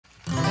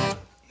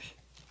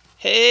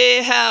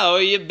Hey, how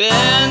you been?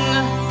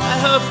 I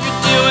hope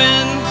you're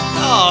doing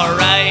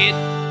alright.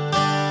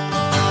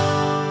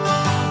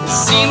 It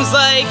seems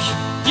like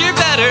you're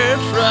better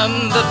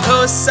from the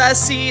posts I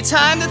see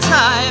time to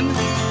time.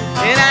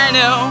 And I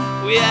know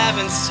we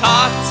haven't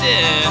talked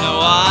in a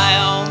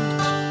while.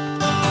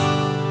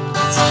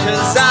 It's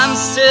 'cause I'm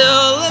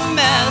still a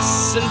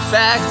mess. In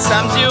fact,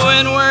 I'm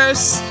doing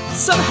worse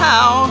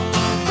somehow.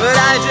 But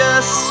I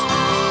just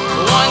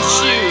want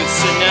you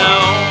to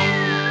know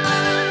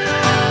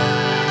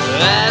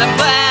that I'm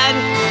glad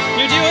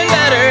you're doing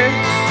better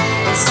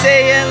and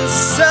staying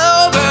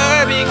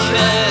sober,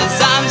 because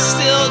I'm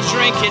still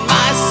drinking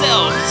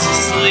myself to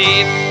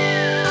sleep.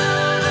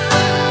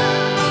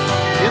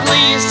 At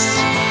least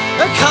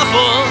a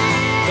couple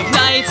of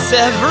nights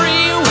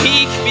every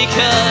week,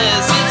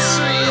 because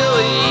it's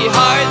really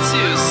hard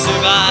to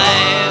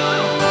survive.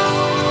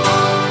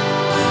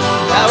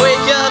 I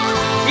wake up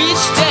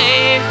each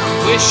day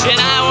wishing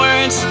I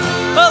weren't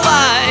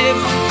alive,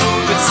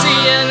 but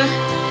seeing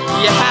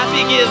you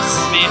happy gives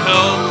me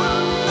hope.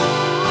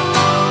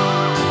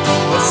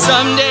 But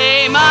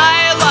someday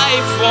my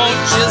life won't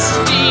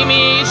just be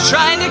me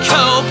trying to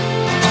cope.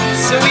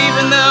 So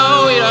even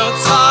though we don't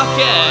talk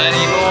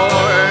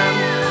anymore,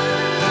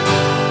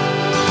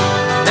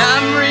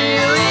 I'm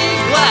really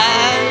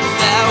glad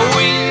that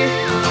we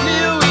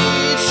knew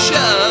each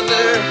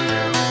other.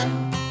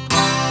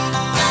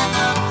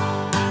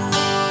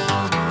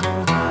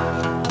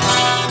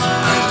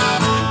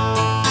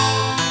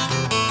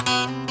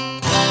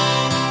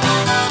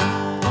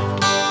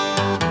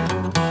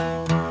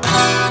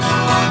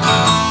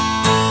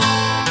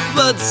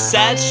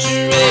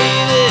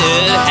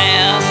 Blood-saturated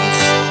hands,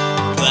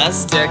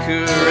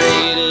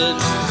 glass-decorated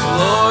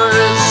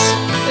floors,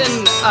 an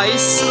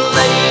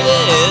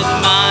isolated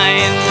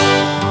mind,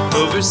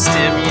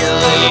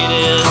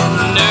 overstimulated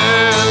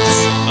nerves,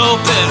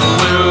 open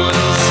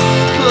wounds,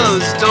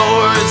 closed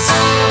doors,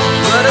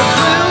 blood of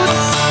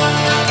roots,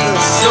 the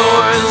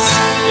sores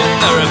in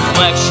the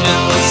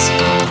reflections,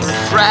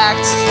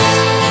 refract,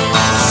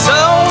 so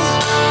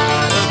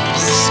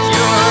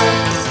obscure.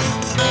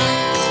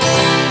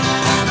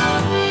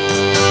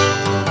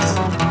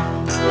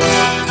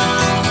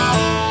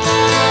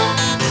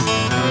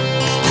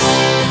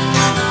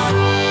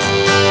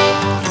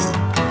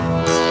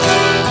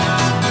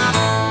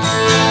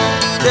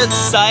 Yet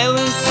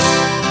silence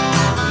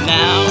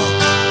now,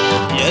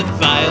 yet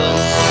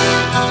violence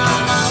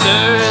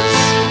stirs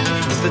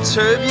with the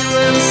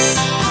turbulence,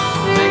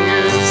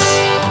 lingers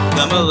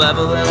the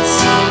malevolence.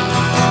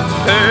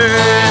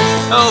 Hurt,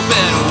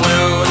 open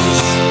wounds,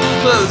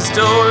 closed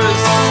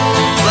doors,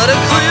 blood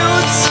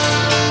occludes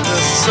the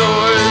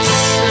sores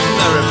in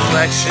the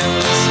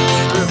reflections,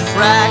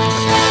 refract,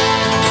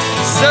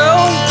 so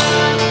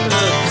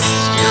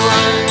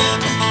obscure.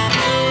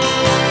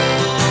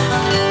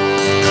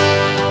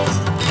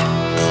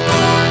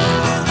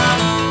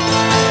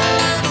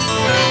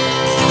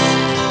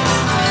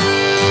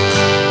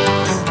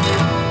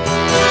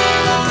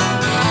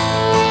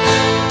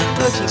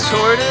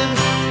 Contorted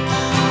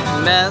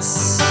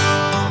mess, a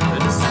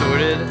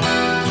distorted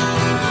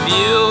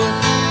view,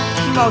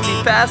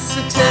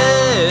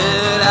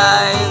 multifaceted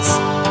eyes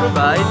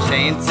provide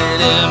tainted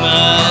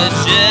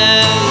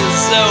images,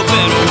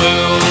 open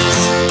wounds,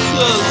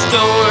 closed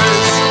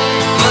doors,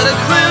 blood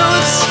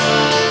occludes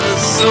the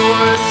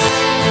swords,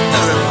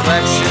 the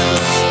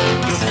reflections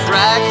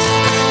refract,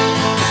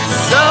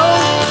 so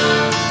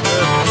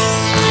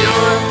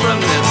obscure from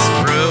this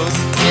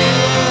broken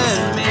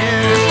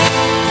mirror.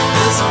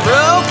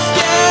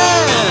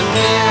 Broken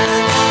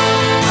mirror,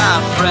 my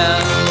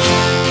friend,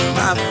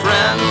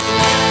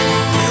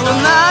 you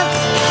will not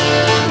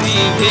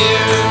leave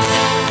here,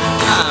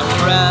 my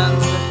friend,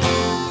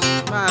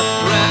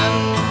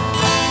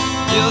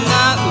 you'll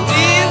not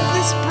leave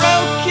this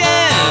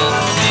broken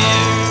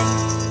mirror.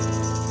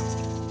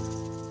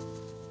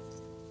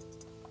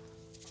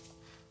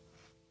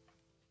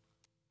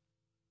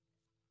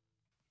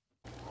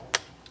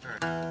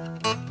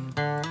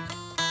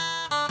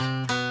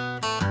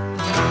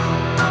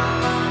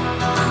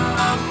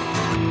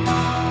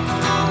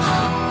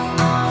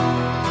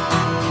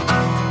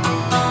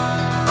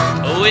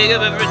 Wake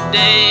up every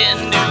day and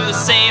do the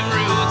same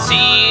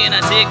routine. I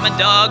take my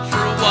dog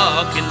for a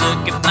walk and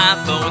look at my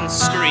phone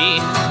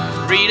screen.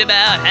 Read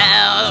about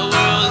how the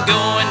world's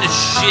going to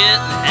shit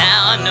and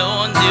how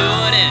no one's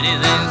doing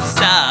anything to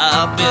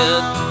stop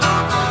it.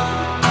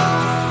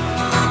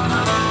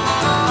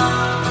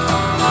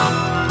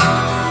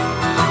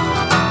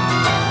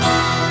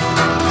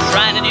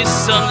 Trying to do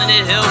something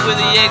to help with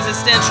the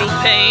existential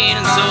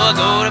pain, and so I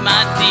go to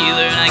my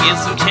dealer and I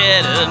get some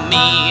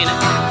ketamine.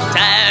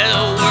 Tired of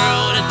the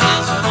world, I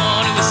just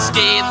want to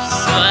escape,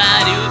 so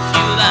I do a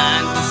few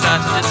lines and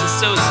start to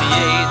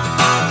disassociate.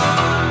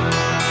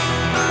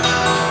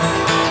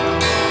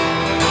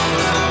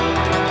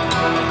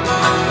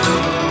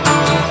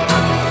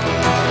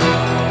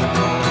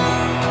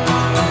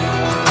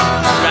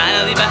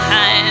 Trying to leave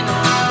behind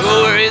the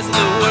worries of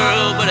the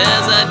world, but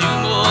as I do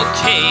more,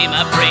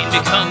 my brain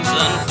becomes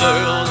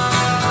unfurled.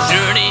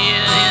 Journey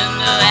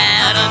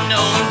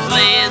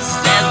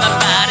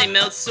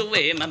else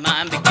away, my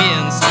mind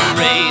begins to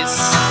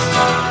race.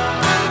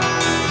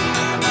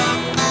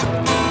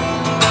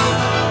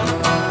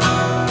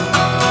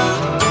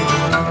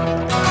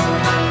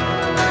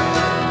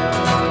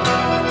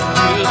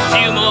 A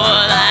few more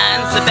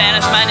lines to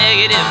banish my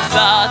negative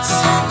thoughts.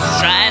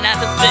 Try not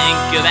to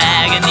think of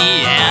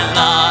agony and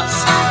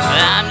loss.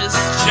 I'm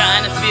just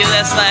trying to feel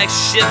less like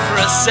shit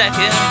for a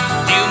second.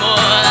 A few more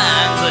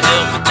lines will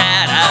help with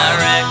that, I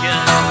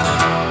reckon.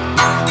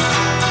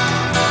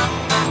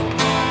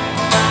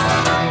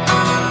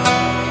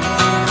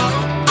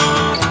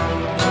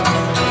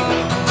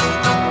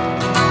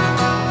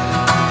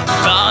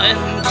 Falling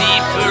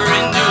deeper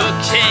into a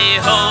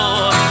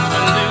K-hole.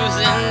 I'm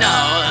losing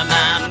all of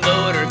my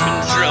motor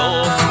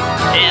control.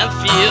 Can't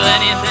feel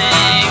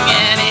anything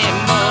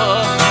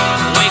anymore.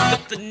 Wake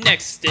up the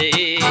next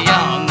day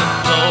on the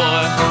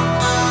floor.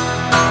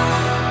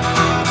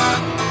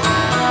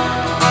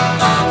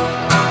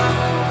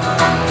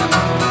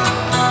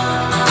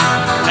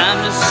 I'm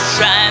just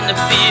trying to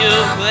feel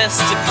less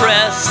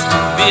depressed,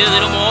 be a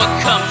little more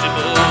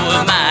comfortable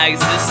with my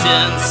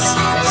existence.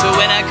 So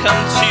when I come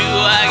to,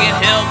 I can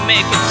help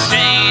make a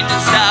change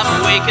and stop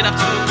waking up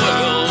to a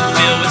world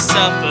filled with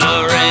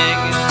suffering.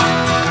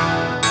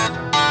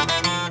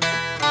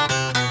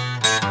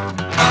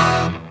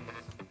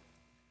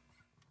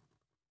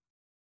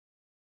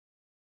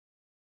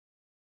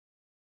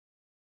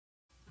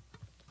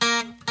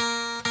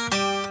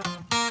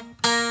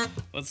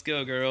 Let's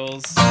go,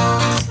 girls.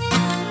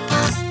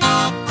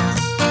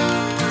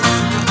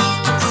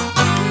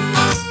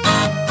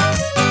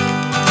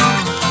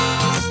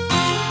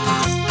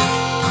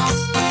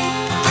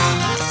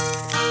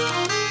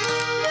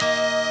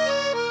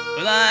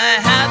 Well, I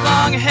had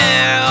long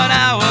hair when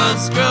I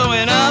was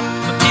growing up,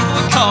 but people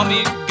would call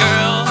me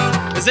girl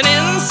as an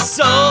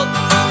insult.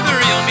 The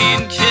real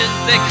mean kids,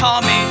 they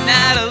call me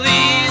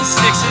Natalie.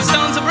 Sticks and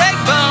stones will break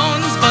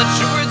bones, but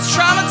your words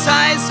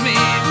traumatize me.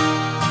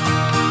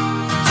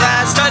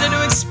 I started to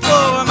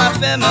explore my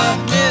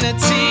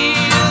femininity.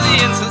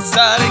 The insults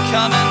started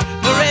coming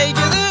more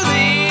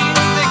regularly.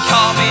 They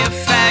call me a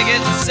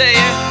faggot and say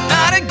you're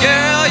not a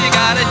girl. You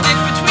got a dick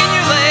between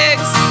your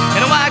legs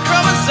and a Y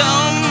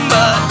chromosome.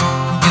 But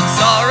it's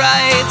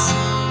alright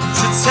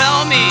to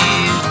tell me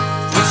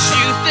what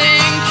you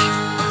think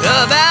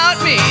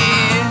about me.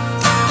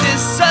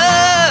 This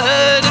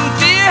sudden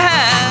fear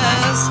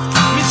has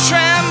me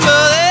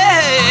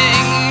trembling.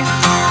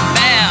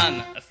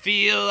 Man, I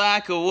feel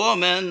like a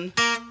woman.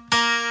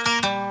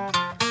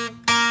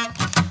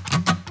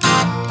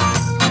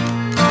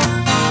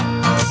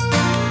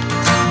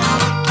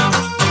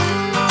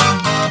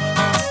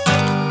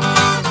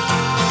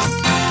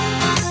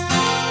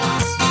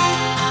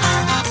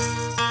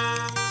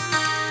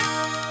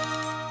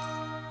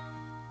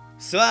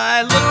 So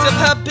I looked up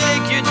how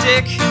big your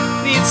dick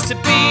needs to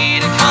be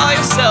to call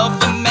yourself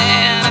a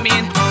man. I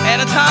mean,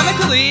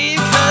 anatomically,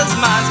 cause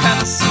mine's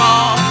kinda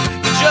small.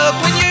 The joke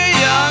when you're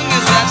young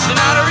is that you're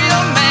not a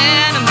real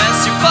man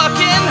unless you're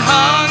fucking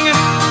hung.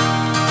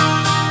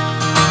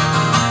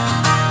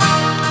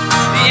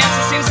 The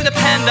answer seems to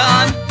depend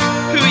on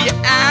who you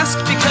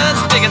ask, because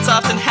bigots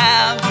often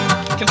have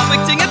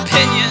conflicting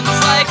opinions,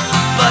 like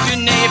love your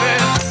neighbor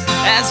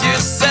as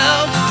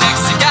yourself.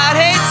 Next to God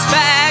hates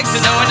fags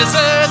and no one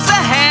deserves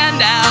a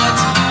handout.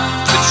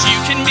 But you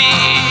can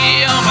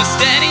be almost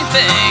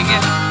anything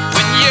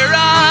when you're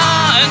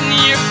on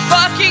your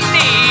fucking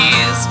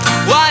knees,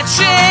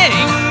 watching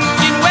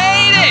and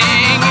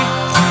waiting,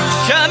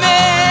 commiserating.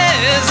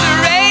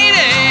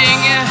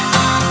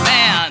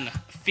 Man,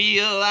 I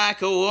feel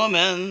like a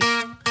woman.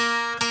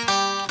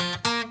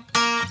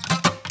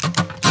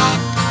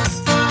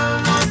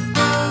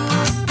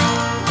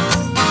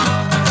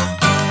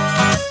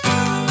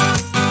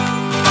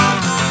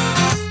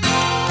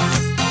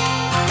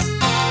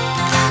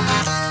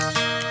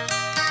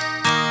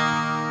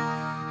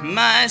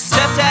 My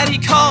stepdad, he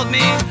called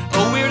me a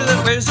weirdo that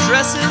wears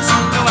dresses.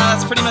 And well,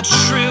 that's pretty much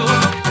true.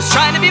 He's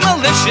trying to be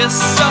malicious,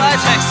 so I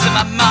texted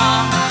my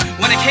mom.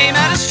 When it came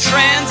out as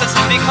trans, I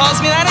said if he calls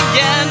me that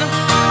again,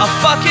 I'll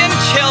fucking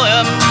kill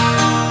him.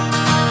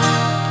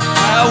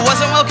 I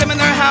wasn't welcome in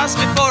their house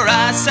before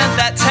I sent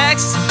that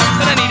text,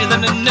 but I needed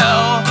them to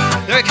know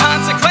there are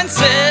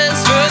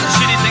consequences for the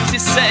shitty things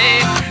you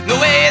say, the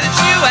way that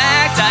you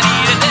act. I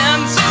needed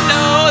them to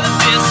know that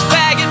this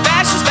faggot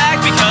bash is back,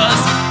 because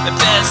the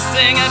best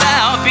thing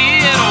about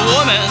being a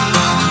woman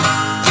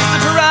is the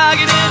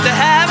prerogative to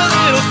have a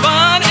little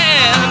fun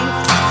and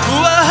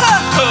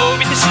whoa,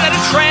 beat the shit out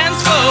of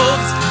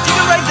transphobes. You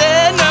can write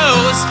their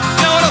nose,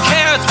 no one will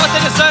care, it's what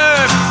they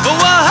deserve. But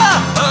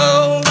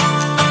whoa,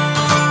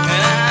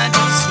 and I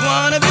just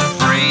wanna be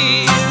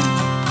free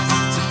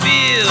to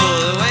feel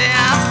the way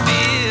I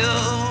feel.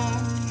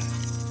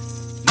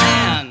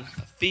 Man,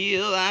 I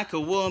feel like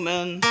a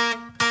woman.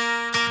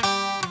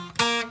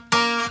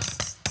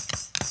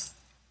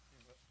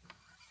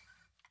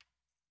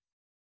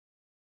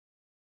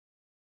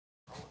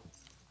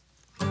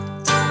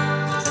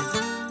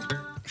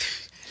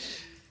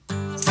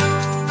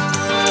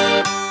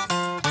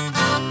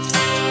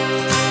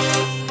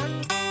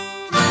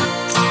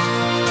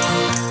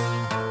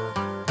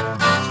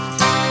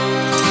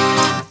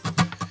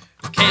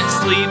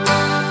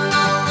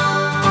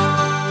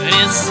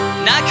 It's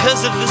not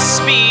 'cause of the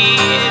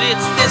speed,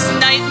 it's this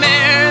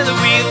nightmare that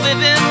we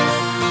live in,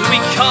 that we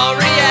call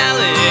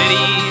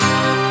reality.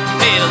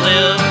 Pay to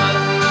live.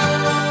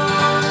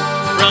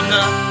 From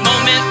the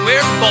moment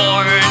we're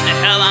born,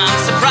 hell, I'm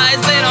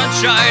surprised they don't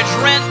charge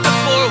rent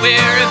before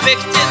we're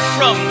evicted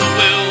from the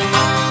womb.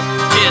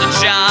 Get a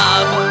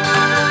job.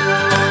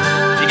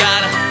 You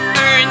gotta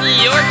earn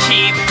your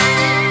keep,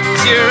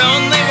 'cause you're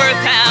only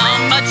worth how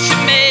much you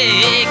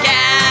make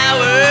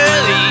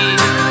hourly.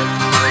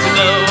 To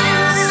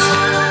those,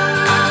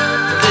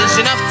 there's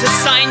enough to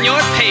sign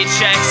your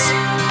paychecks,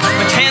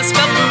 but can't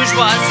spell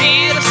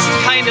bourgeoisie of some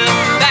kind of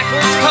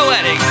backwards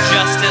poetic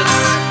justice.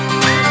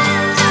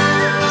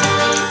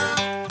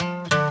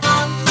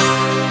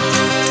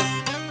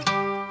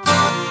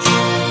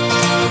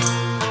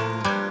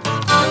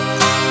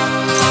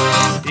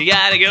 You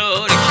gotta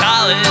go to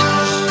college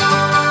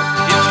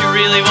if you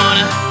really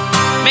wanna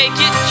make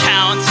it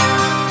count.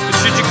 But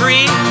your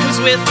degree comes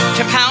with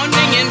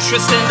compounding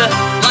interest and a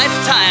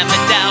lifetime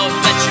of doubt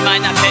that you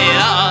might not pay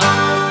it off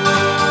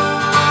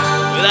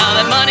with all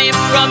that money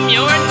from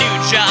your new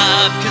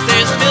job. 'Cause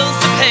there's bills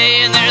to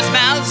pay and there's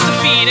mouths to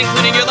feed,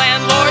 including your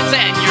landlords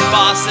and your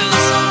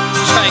bosses.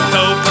 So try and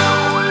cope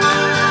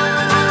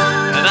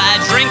by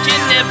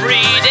drinking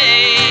every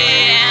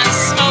day and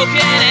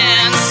smoking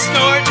and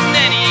snorting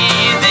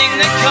anything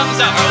that comes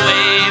our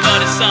way,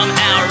 but it's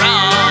somehow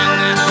wrong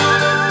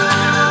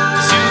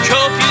to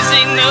cope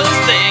using those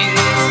things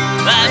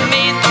that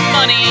made the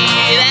money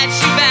that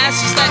you've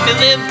asked. Just let me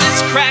live this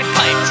crack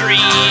pipe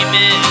dream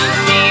in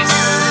peace.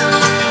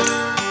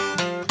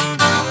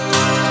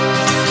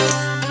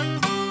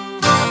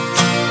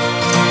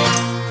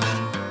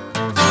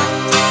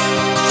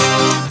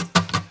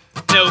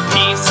 No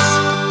peace.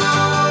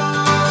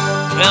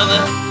 Well,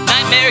 the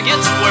nightmare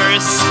gets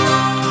worse.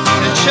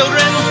 The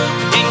children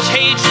in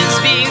cages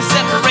being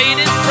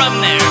separated from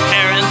their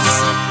parents.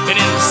 And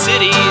in the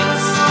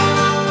cities,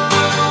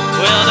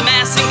 well, the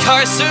mass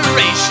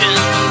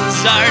incarcerations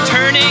are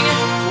turning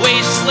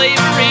wage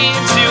slavery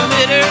to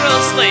literal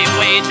slave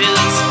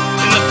wages.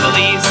 And the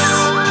police,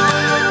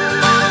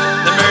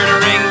 they're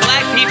murdering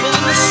black people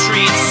in the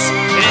streets,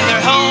 and in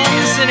their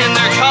homes and in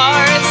their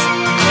cars,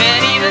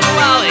 and even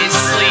while they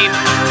sleep.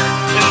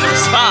 In the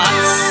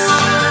response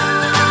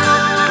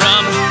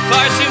from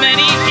far too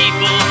many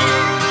people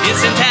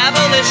isn't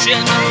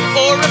abolition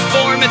or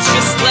reform, it's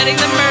just letting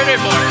them murder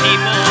more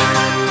people.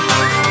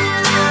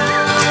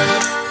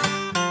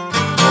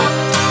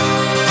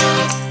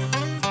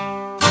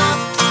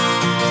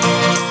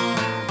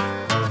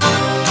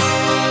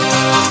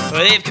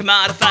 Well, they've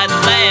commodified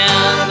the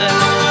land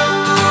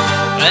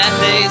that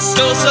they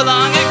stole so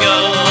long ago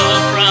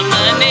from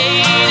the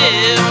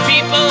native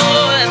people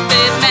that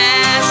they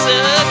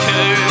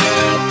massacred,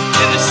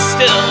 and they're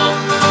still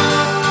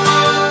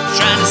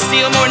trying to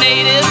steal more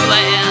native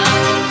land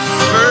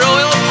for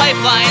oil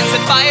pipelines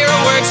and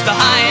fireworks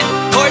behind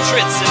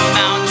portraits and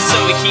mountains. So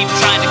we keep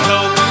trying to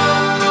cope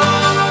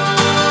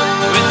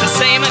with the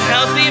same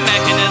unhealthy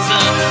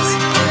mechanisms,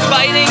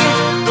 fighting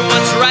for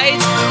what's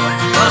right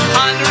while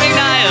pondering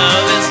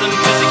nihilism,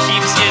 'cause it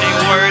keeps getting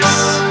worse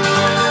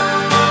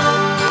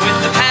with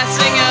the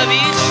passing of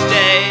each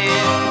day.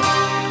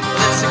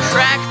 It's a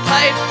crack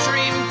pipe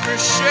dream for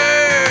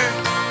sure.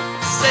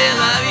 C'est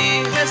la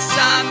vie,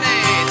 ça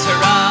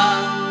m'étera.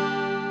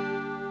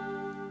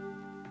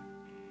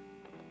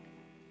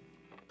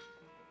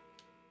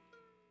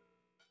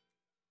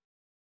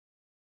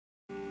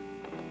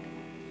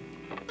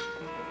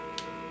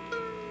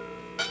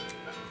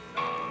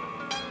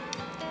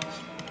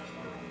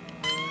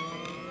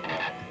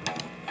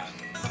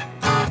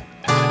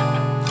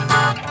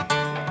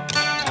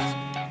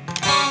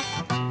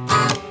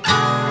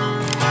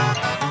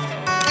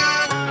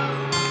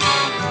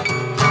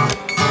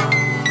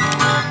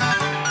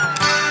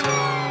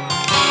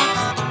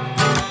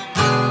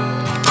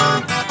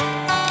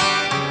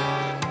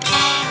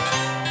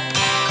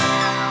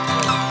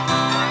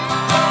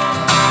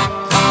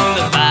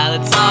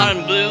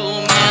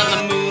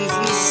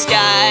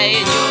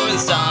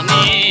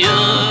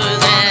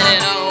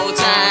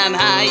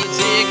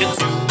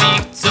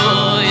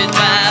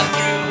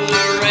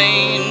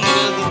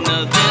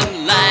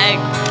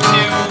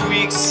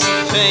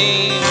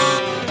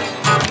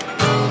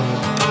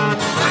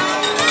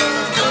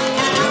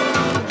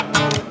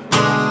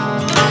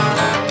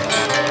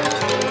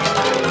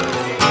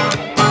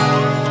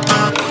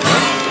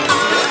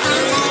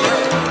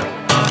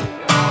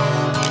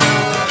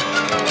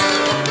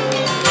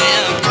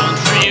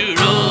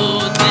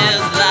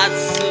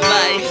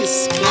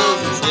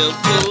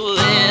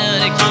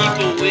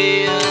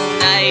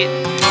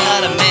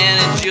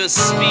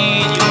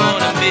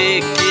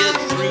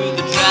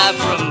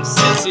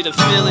 To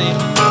Philly,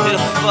 it'll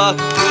fuck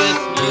with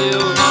you.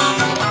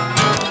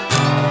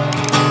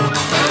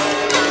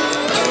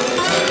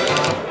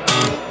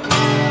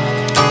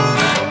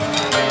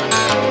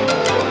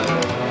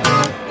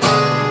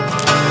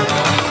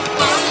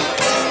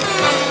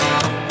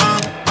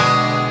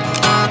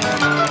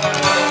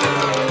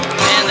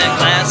 And that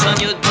glass on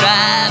your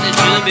drive, it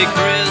should be baby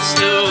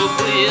crystal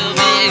clear.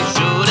 Make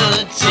sure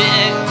to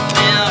check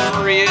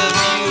them rear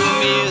view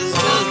mirrors,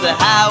 'cause the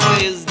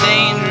highway is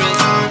dangerous.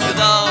 With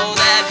all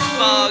that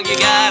fog, you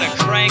gotta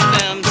crank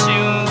them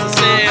tunes and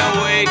stay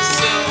awake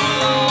so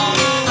long.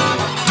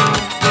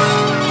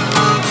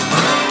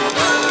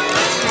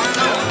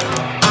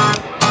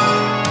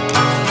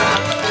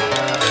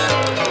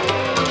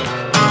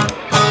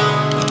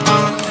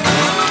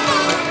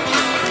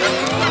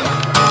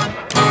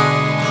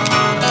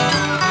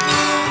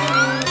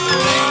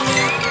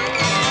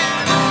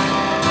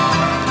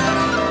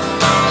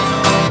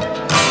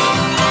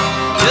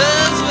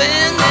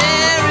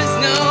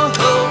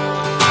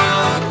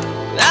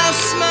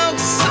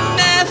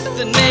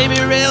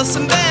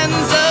 Some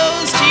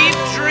benzos, keep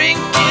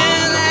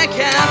drinking that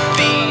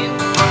caffeine.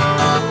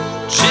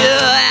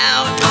 Chill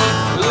out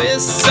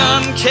with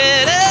some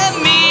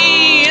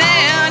ketamine,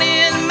 and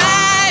in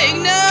my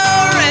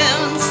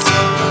ignorance,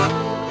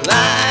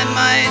 I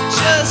might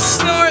just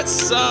snort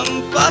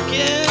some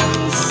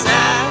fucking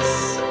sass.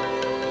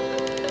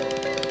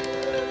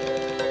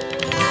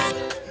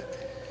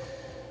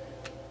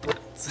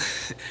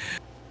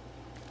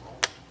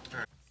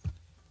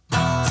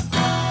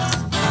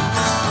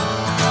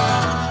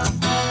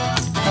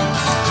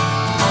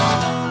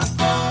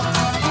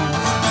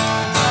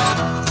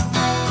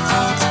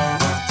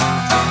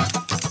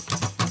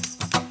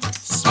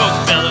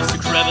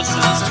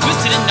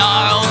 Twisted and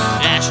gnarled,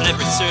 ash on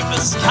every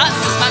surface,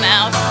 cotton's my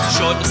mouth,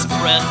 shortness of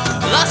breath,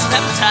 loss of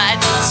appetite,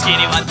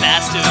 skinny white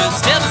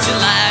bastards, devils in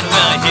line.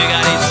 Well, here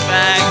got 8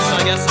 fags, so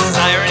I guess this is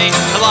irony.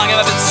 How long have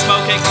I been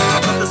smoking?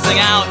 I'll put this thing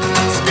out.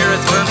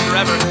 Spirits burn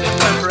forever, they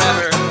burn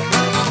forever.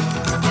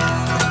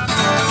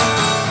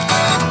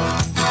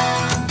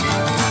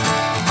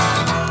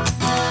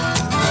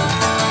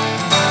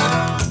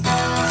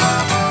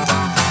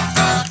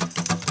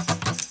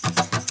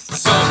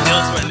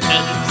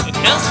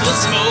 Hell's full of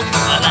smoke,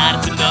 I light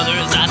up another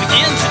as I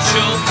begin to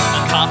choke.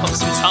 I cough up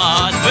some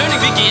tar, the burning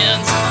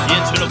begins. The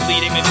internal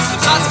bleeding maybe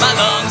slips onto my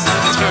lungs.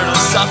 Eternal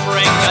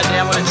suffering,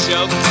 goddamn what a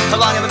joke. How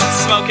long have I been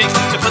smoking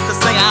to put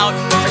this thing out?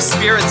 My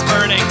spirit's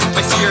burning,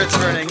 my spirit's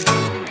burning.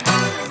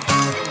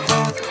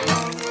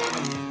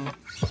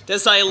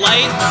 As I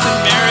light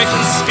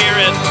American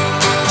spirit.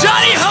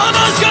 Johnny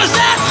Homo's ghost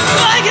ass,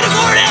 I can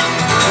afford it!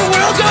 The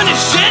world going to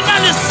shit and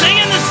I'm just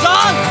singing this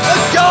song?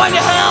 I'm going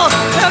to hell,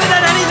 haven't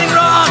done anything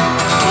wrong.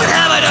 What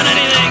have I done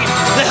anything?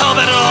 The hell of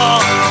it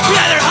all.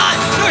 Neither hot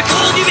nor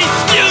cold, you be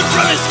spewed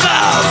from his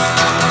mouth.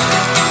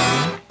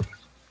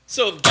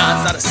 So if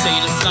God's not a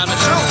sadist, and I'm not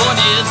sure one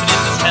is, and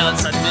if it's hell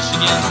inside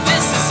Michigan,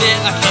 this is it.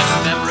 I can't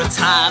remember a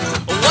time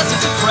I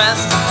wasn't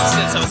depressed.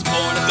 Since I was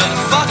born, I've been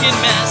a fucking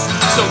mess.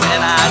 So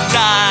when I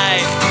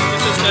die, if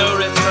there's no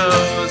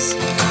repose,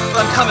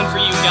 well, I'm coming for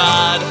you,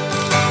 God,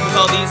 with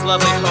all these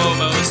lovely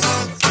homos.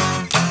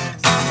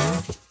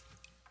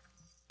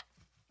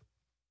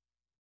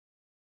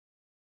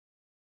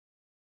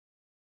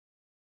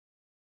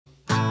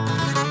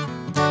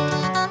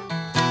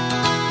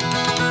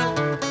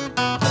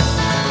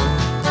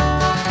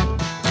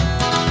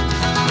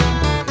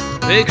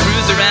 They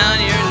cruise around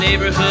your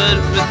neighborhood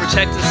with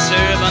protective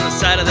syrup on the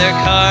side of their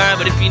car.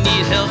 But if you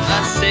need help,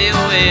 I stay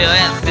away.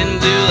 That thin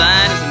blue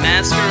line is a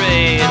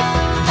masquerade.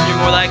 You're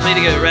more likely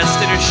to get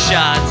arrested or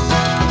shot.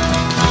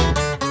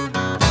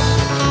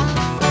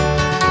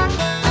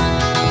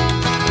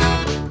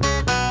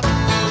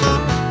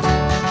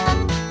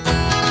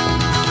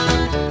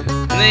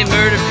 And they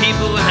murder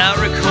people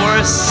without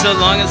recourse, so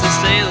long as the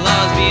state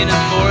law is being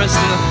enforced.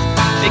 And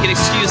make an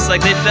excuse like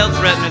they felt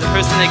threatened, or the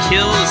person they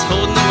killed is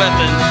holding the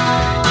weapon.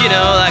 You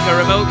know, like a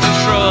remote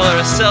control or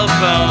a cell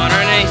phone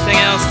or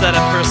anything else that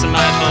a person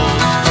might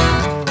hold.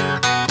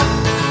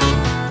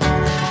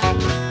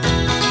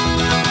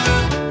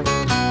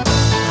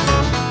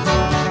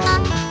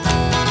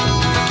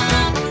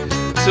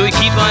 So we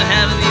keep on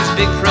having these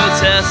big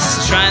protests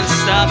to try and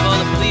stop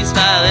all the police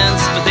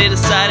violence, but they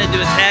decided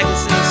to attack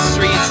us in the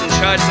streets and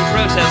charge some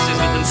protesters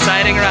with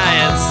inciting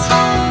riots.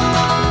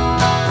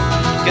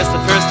 Guess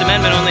the First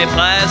Amendment only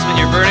applies when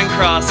you're burning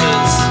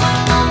crosses.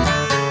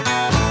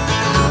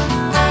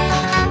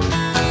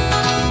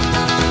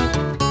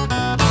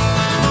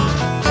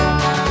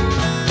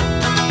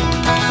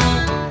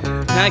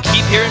 I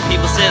keep hearing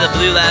people say that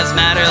blue lives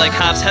matter, like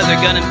cops have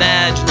their gun and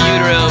badge in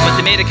utero, but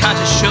they made a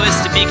conscious choice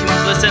to be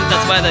complicit.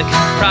 That's why the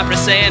proper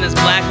saying is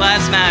Black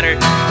Lives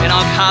Matter, and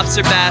all cops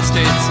are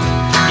bastards.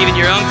 Even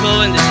your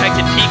uncle and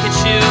Detective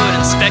Pikachu and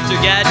Inspector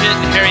Gadget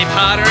and Harry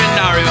Potter and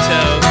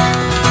Naruto.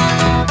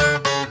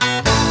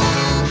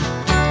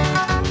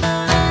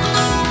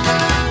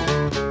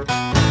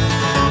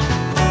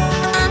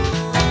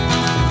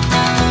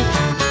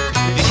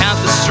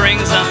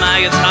 Strings on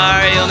my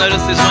guitar, you'll notice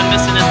there's one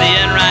missing at the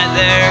end right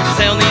there, cause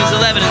I only use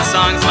 11 in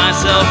songs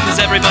myself, cause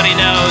everybody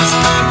knows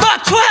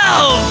fuck 12!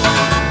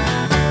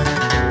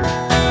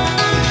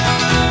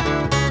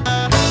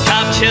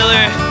 Cop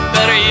killer,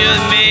 better you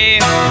than me.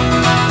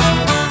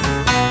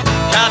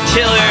 Cop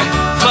killer,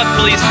 fuck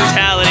police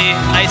brutality.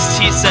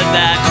 Ice-T said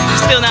that.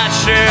 Still not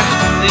sure,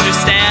 they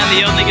understand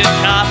the only good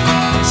cop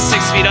is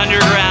 6 feet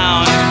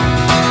underground.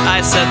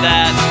 I said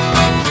that.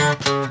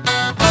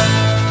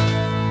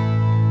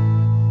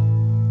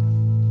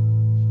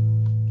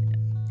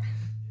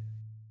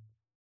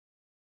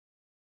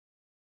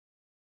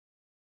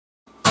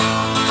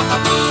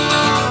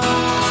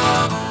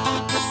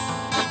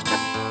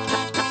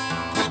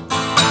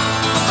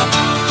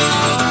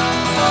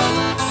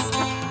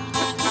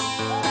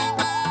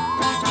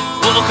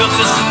 Woke up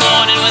this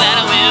morning without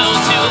a will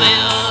to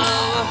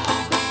live.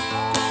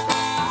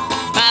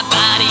 My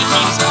body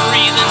keeps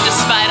breathing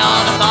despite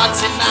all the thoughts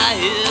in my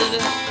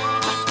head.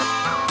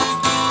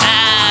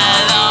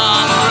 I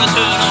long for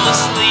eternal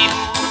sleep,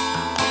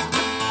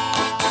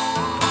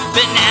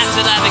 but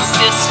after life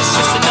exists, it's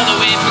just another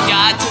way for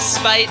God to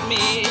spite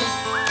me.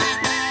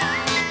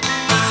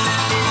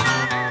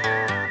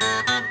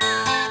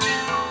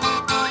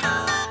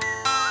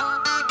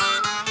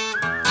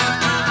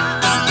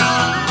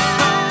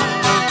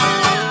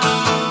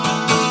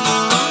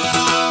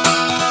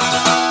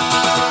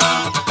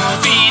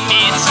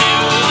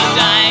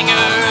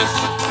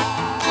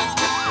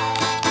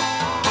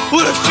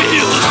 What I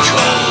feel is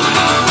cold,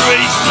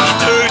 race to the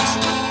dirt.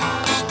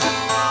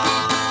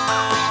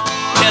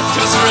 Death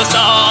comes for us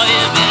all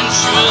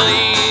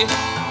eventually.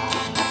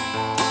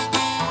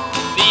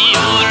 The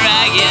older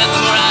I get, the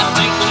more I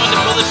think the one to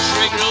pull the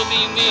trigger will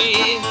be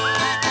me.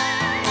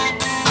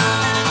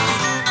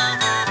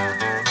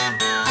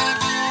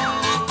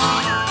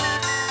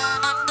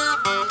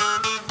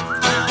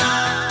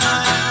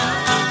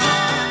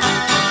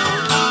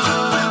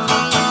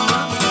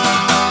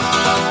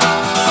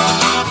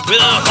 With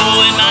a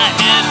hole in my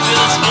head,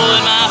 feel this hole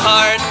in my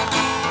heart.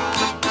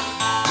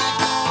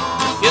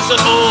 It's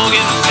a hole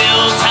getting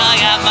filled till I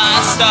got my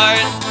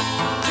start.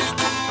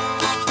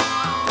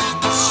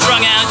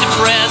 Strung out,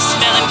 depressed,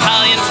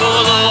 melancholy and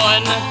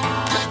forlorn.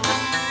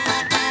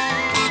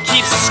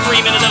 Keep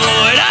screaming to the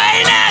Lord,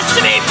 I ain't asked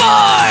to be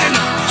born.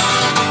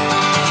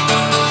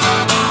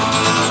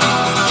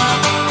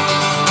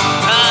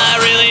 I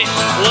really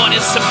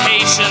wanted some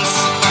patience,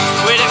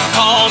 way to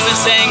calm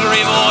this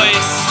angry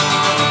voice.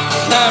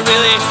 I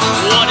really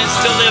wanted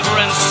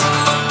deliverance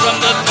from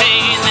the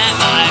pain that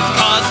life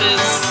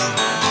causes.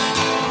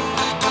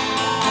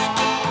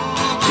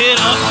 Been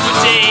up for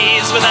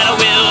days without a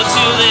will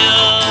to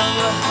live,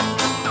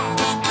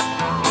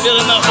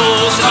 filling the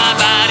holes in my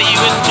body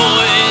with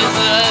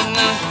poison.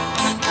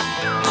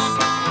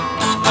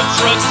 The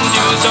drugs and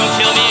booze don't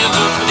kill me,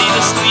 hopefully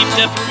the sleep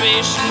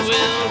deprivation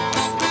will.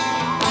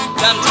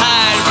 I'm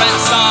tired of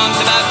writing songs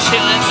about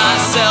killing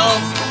myself.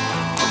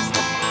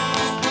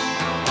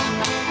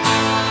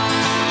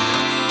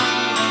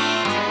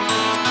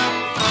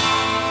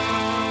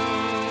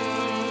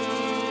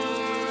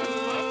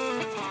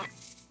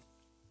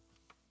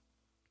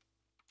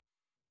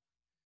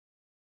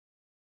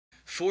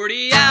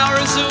 40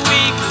 hours a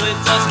week, well it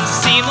doesn't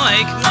seem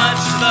like much.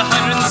 The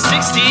 168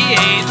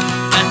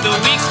 that the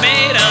week's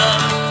made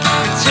of,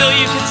 until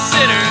you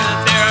consider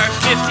that there are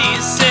 56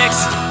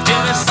 in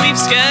the sleep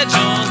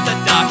schedules that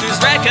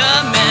doctors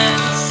recommend.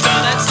 So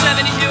that's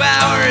 72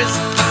 hours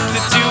to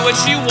do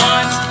what you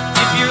want,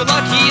 if you're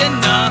lucky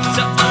enough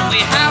to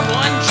only have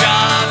one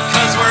job.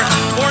 Cause we're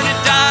born to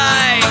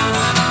die,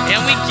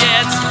 and we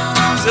get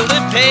to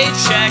live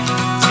paycheck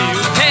to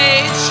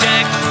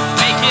paycheck,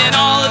 making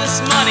all of this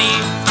money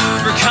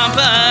for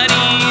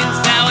companies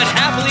that would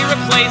happily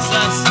replace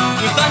us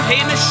with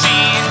unpaid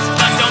machines.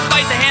 But don't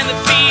bite the hand that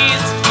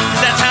feeds,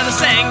 cause that's how the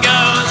saying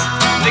goes.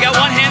 They got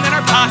one hand in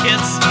our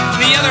pockets,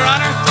 the other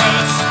on our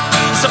throats.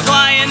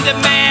 Supply and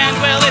demand,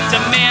 well it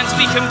demands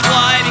we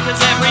comply,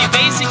 because every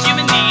basic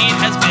human need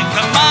has been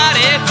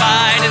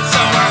commodified. And so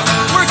we're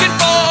working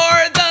for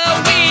the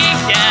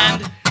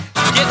weekend,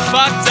 get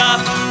fucked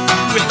up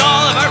with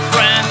all of our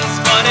friends.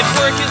 But if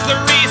work is the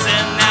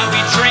reason that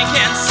we drink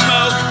and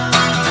smoke,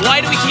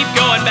 why do we keep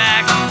going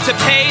back to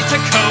pay to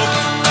cope?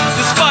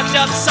 This fucked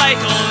up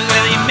cycle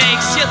really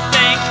makes you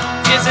think,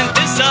 isn't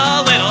this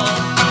a little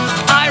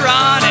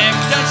ironic?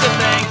 Don't you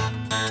think?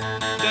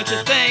 Don't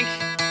you think?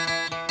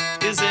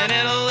 Isn't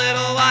it a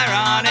little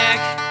ironic?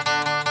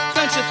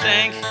 Don't you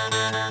think?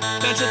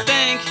 Don't you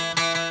think?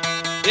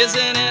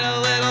 Isn't it a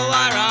little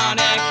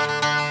ironic?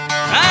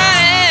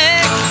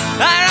 Ironic,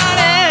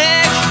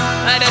 ironic.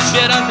 I just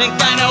don't think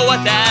I know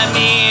what that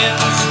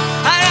means.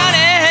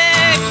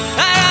 Ironic,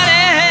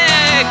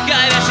 ironic.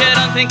 I just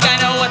don't think I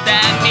know what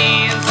that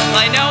means. Well,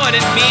 I know what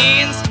it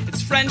means.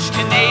 It's French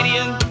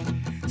Canadian.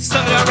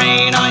 Some to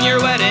rain on your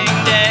wedding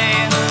day.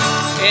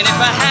 And if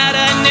I had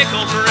a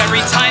nickel for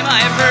every time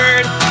I've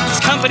heard this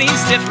company's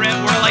different,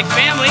 we're like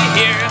family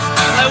here,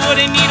 I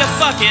wouldn't need a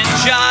fucking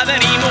job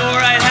anymore.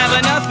 I'd have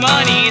enough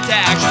money to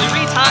actually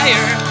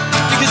retire.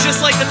 Because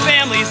just like the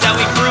families that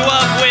we grew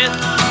up with,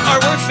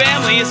 our work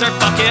families are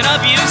fucking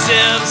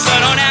abusive. So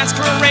don't ask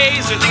for a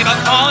raise or think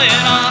about calling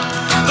off.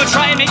 They'll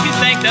try and make you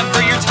thank them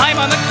for your time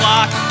on the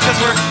clock, cause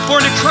we're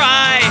born to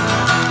cry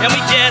and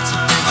we get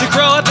to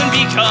grow up and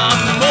become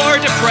more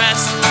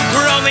depressed.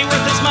 We're only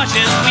worth as much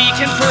as we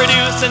can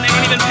produce, and they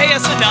don't even pay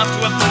us enough to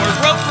afford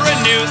rope for a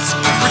noose.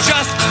 We're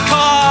just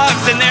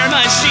cogs in their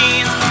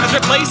machines, as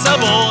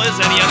replaceable as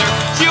any other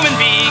human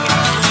being.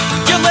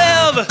 You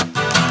live,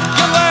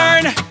 you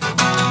learn,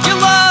 you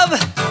love,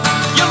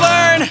 you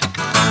learn,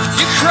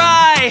 you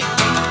cry,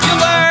 you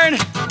learn,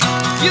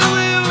 you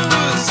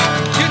lose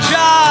your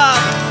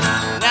job.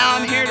 Now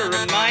I'm here to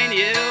remind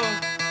you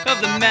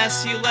of the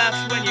mess you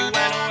left when you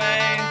went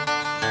away.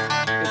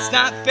 It's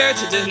not fair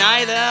to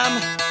deny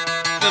them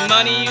the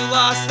money you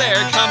lost, their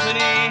company.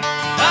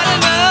 I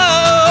don't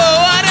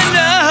know, I don't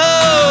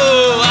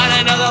know, I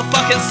don't know, they'll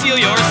fucking steal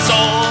your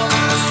soul.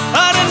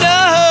 I don't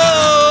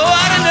know,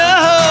 I don't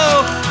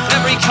know,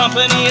 every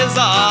company is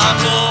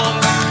awful.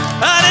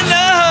 I don't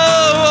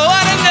know,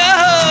 I don't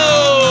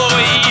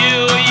know,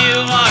 you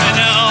ought to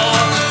know.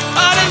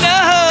 I don't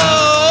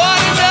know, I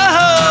don't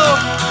know,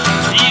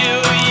 you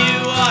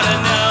ought to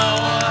know.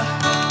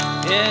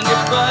 And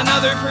if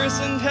another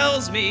person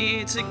tells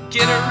me to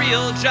get a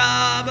real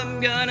job, I'm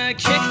gonna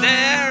kick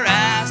their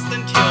ass,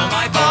 then kill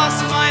my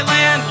boss and my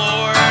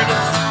landlord.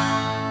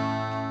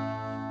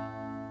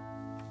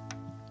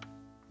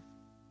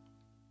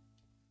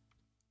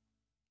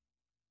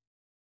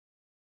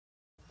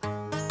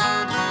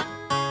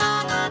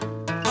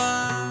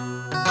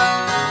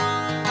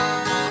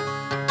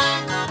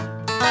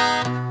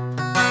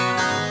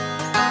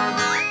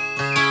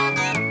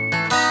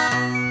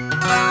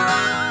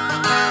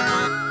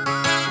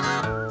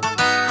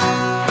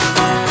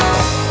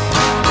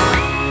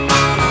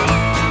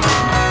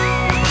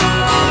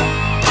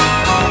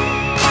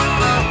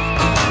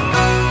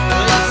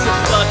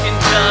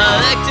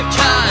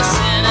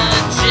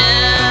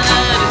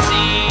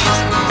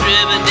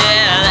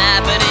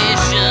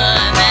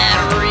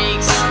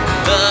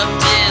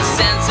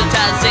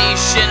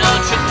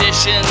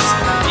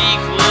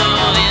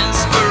 Equal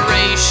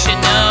inspiration,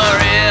 no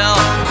real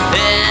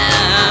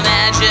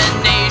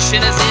imagination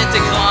as it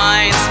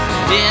declines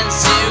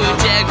into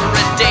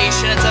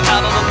degradation. It's a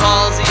palpable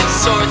palsy of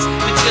sorts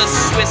that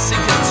just twists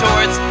and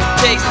contorts,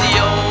 takes the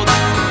old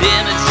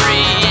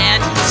imagery and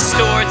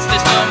distorts.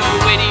 There's no more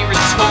witty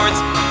retorts,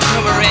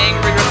 no more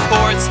angry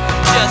reports,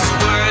 just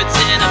words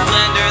in a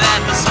blender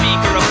that the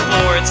speaker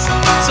aborts.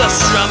 So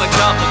strum a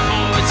couple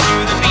chords to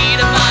the beat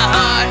of my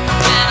heart,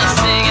 and I'll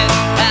sing it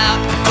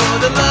out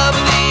for the love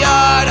of the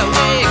art. I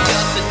wake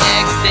up the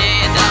next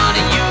day and on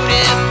a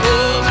unit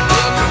boom and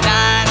work from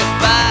 9 to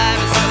 5.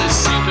 It's another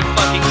stupid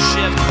fucking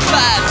shift,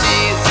 5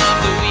 days of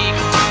the week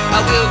I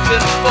will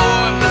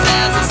conform, cause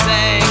as the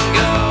saying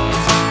goes,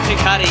 you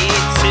gotta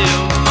eat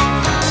too.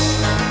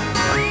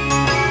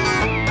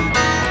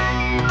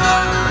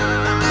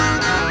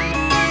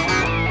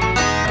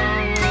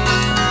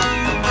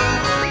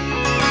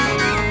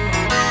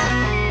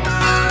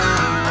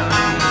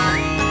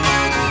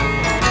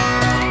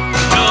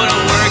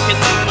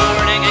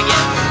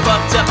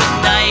 Fucked up at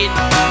night,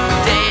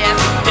 day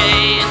after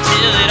day,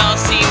 until it all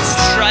seems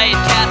trite.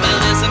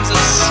 Capitalism's a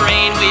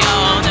strain, we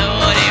all know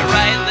what ain't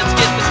right. Let's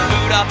get this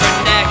boot off our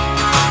neck,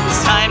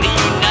 it's time to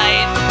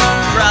unite.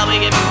 Probably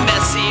get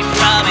messy,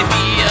 probably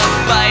be a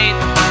fight,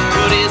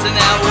 but isn't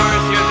that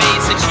worth your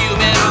basic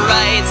human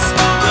rights?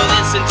 Well,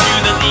 listen to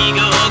the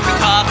legal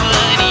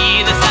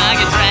cacophony that's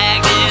not get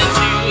dragged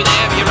into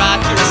their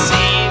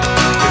bureaucracy.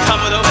 You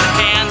come with open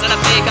hands and a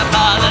fake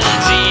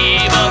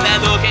apology, both that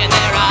look in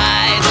their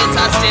eyes, it's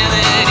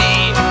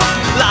hostility.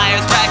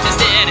 Liars practiced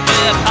in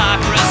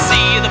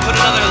hypocrisy, they put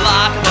another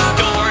lock on the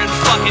door and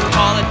fucking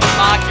call it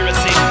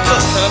democracy. So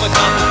strum a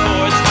couple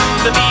chords,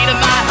 the beat of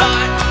my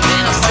heart,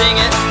 then I'll sing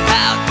it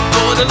out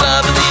for the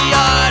love of the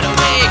art. I'll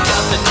wake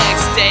up the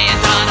next day and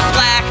don a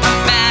black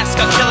mask.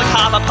 I'll kill a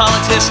cop, a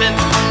politician,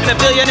 and a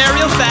billionaire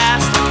real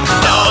fast.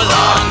 No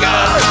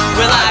longer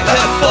will I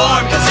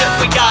conform, cause if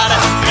we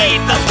gotta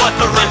hate, that's what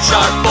the rich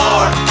are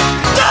for.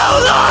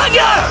 No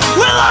longer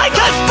will I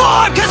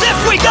conform, cause if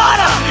we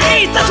gotta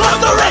eat, that's what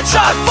the rich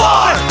are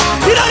for.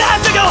 You don't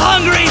have to go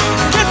hungry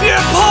if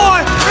you're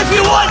poor. If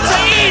you want to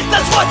eat,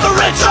 that's what the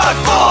rich are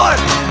for.